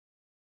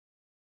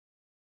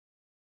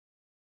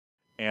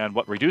And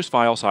what reduce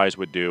file size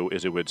would do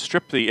is it would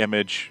strip the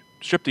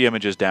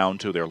images down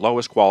to their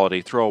lowest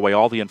quality, throw away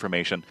all the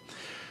information.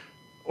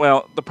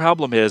 Well, the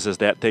problem is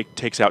that it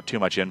takes out too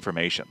much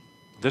information.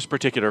 This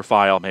particular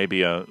file may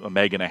be a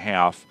meg and a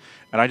half,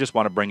 and I just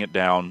want to bring it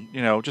down,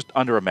 just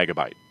under a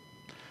megabyte.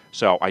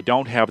 So I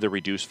don't have the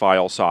reduced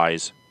file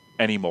size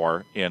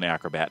anymore in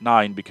Acrobat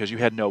 9 because you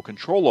had no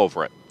control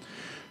over it.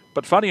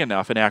 But funny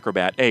enough, in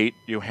Acrobat 8,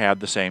 you had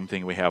the same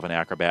thing we have in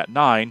Acrobat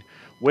 9,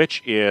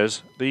 which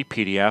is the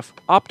PDF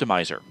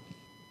Optimizer.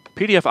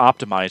 PDF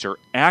Optimizer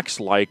acts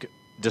like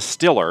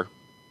Distiller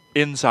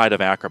inside of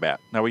Acrobat.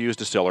 Now we use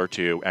Distiller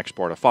to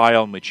export a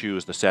file, and we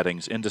choose the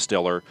settings in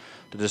Distiller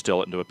to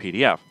distill it into a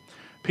PDF.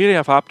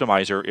 PDF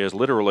Optimizer is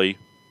literally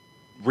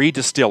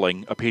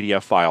redistilling a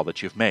PDF file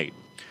that you've made.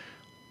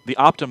 The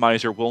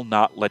Optimizer will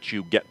not let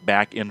you get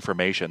back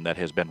information that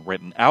has been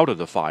written out of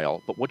the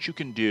file, but what you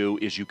can do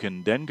is you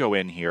can then go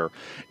in here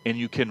and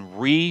you can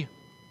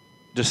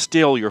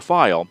re-distill your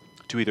file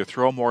to either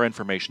throw more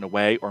information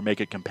away or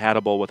make it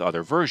compatible with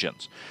other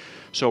versions.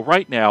 So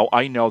right now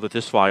I know that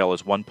this file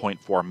is 1.4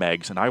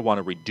 megs and I want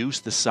to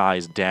reduce the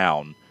size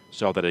down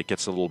so that it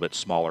gets a little bit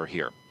smaller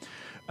here.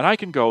 And I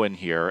can go in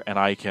here and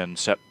I can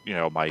set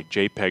my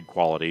JPEG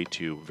quality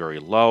to very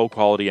low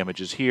quality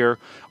images here.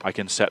 I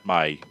can set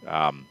my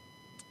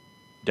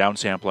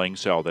downsampling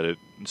so that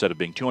instead of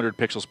being 200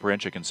 pixels per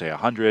inch, I can say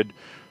 100.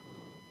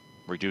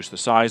 Reduce the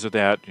size of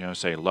that,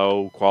 say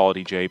low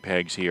quality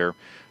JPEGs here,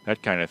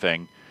 that kind of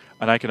thing.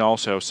 And I can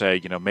also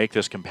say, make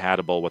this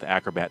compatible with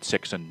Acrobat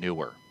 6 and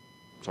newer.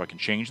 So I can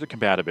change the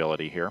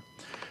compatibility here.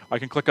 I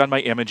can click on my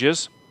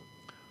images.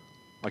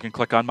 I can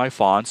click on my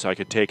fonts. I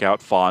could take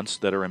out fonts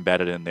that are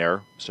embedded in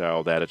there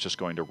so that it's just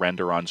going to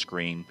render on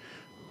screen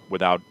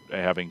without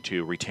having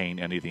to retain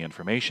any of the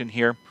information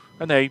here.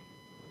 And they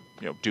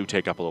do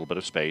take up a little bit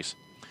of space.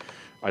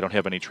 I don't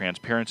have any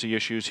transparency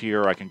issues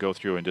here. I can go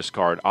through and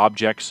discard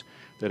objects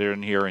that are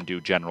in here and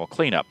do general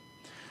cleanup.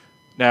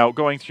 Now,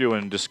 going through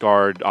and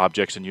discard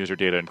objects and user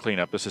data and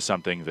cleanup, this is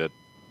something that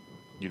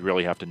you'd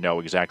really have to know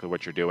exactly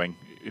what you're doing.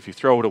 If you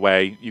throw it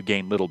away, you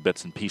gain little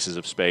bits and pieces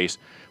of space,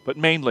 but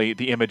mainly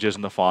the images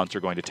and the fonts are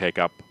going to take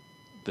up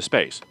the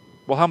space.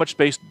 Well, how much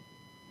space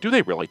do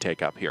they really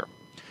take up here?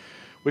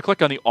 We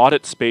click on the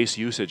Audit Space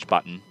Usage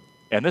button,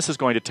 and this is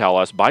going to tell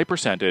us by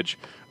percentage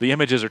the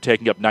images are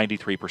taking up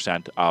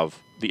 93% of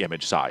the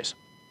image size.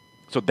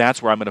 So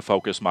that's where I'm going to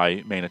focus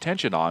my main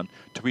attention on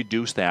to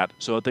reduce that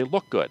so that they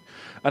look good.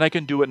 And I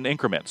can do it in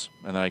increments,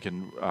 and then I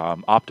can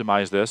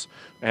optimize this,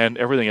 and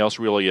everything else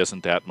really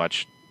isn't that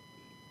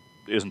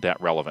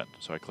relevant.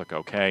 So I click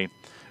OK,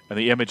 and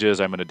the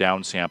images I'm going to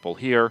downsample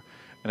here,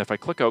 and if I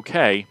click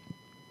OK,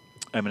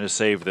 I'm going to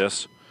save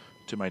this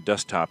to my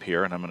desktop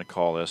here, and I'm going to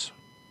call this,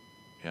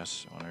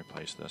 yes, I want to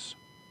replace this.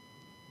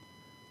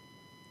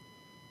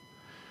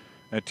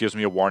 And it gives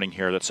me a warning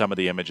here that some of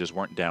the images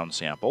weren't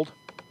downsampled.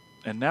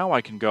 And now I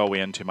can go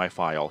into my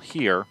file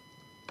here,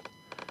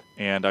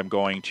 and I'm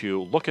going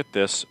to look at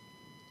this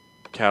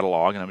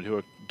catalog, and I'm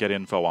going to get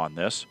info on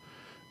this.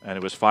 And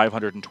it was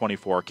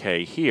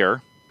 524K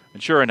here.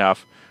 And sure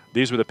enough,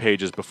 these were the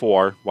pages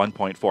before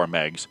 1.4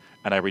 megs,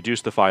 and I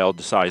reduced the file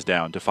size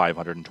down to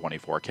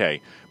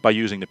 524K by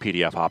using the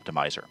PDF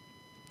Optimizer.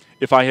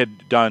 If I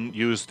had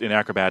used in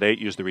Acrobat 8,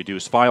 used the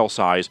reduced file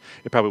size,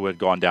 it probably would have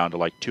gone down to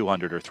like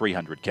 200 or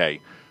 300K,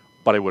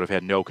 but I would have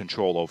had no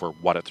control over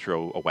what it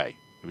threw away.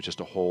 It was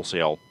just a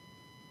wholesale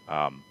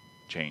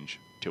change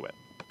to it.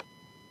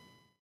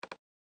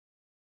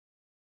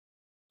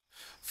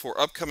 For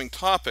upcoming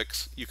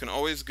topics, you can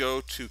always go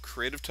to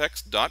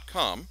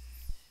CreativeTechs.com,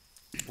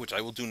 which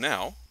I will do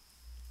now,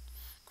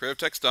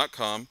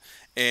 CreativeTechs.com,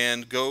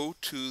 and go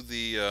to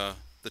the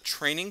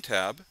training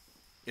tab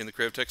in the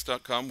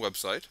CreativeTechs.com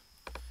website.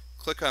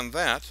 Click on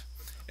that,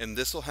 and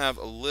this will have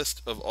a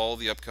list of all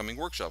the upcoming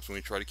workshops. And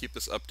we try to keep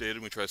this updated,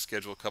 and we try to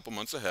schedule a couple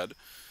months ahead.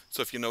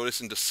 So if you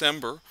notice, in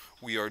December,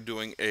 we are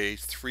doing a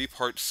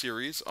 3-part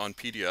series on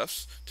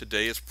PDFs.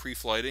 Today is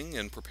Preflighting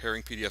and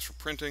Preparing PDFs for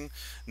Printing.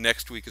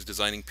 Next week is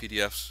Designing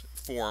PDF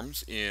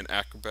Forms in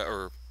Acrobat,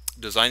 or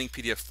Designing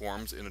PDF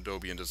Forms in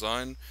Adobe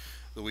InDesign.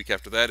 The week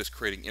after that is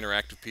Creating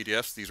Interactive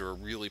PDFs. These are a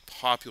really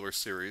popular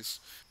series.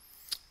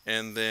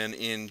 And then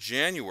in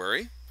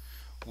January,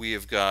 we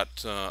have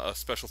got a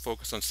special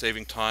focus on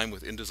saving time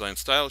with InDesign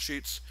style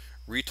sheets,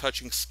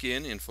 retouching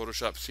skin in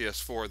Photoshop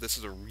CS4. This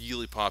is a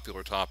really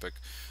popular topic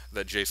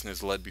that Jason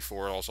has led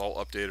before. It's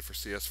all updated for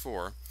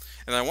CS4.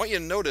 And I want you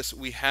to notice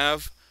we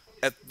have,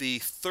 at the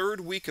 3rd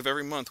week of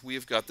every month, we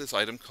have got this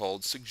item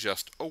called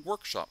Suggest a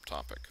Workshop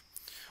Topic.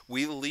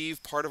 We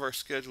leave part of our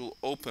schedule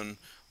open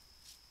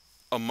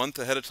a month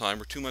ahead of time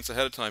or 2 months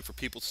ahead of time for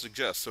people to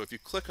suggest. So if you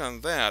click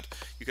on that,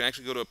 you can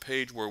actually go to a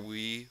page where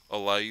we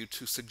allow you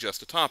to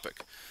suggest a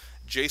topic.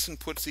 Jason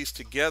puts these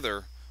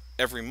together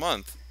every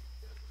month,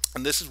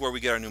 and this is where we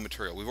get our new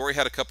material. We've already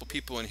had a couple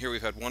people in here.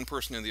 We've had one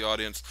person in the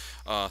audience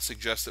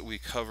suggest that we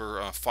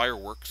cover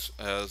Fireworks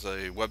as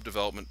a web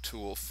development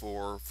tool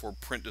for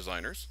print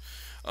designers.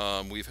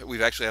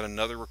 We've actually had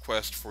another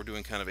request for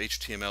doing kind of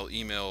HTML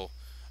email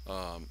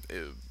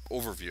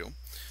overview.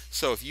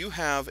 So if you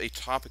have a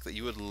topic that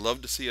you would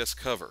love to see us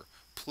cover,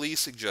 please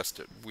suggest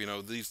it.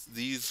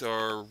 These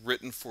are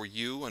written for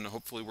you, and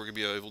hopefully we're going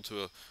to be able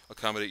to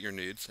accommodate your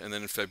needs. And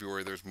then in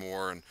February there's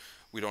more, and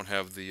we don't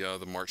have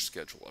the March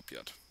schedule up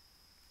yet.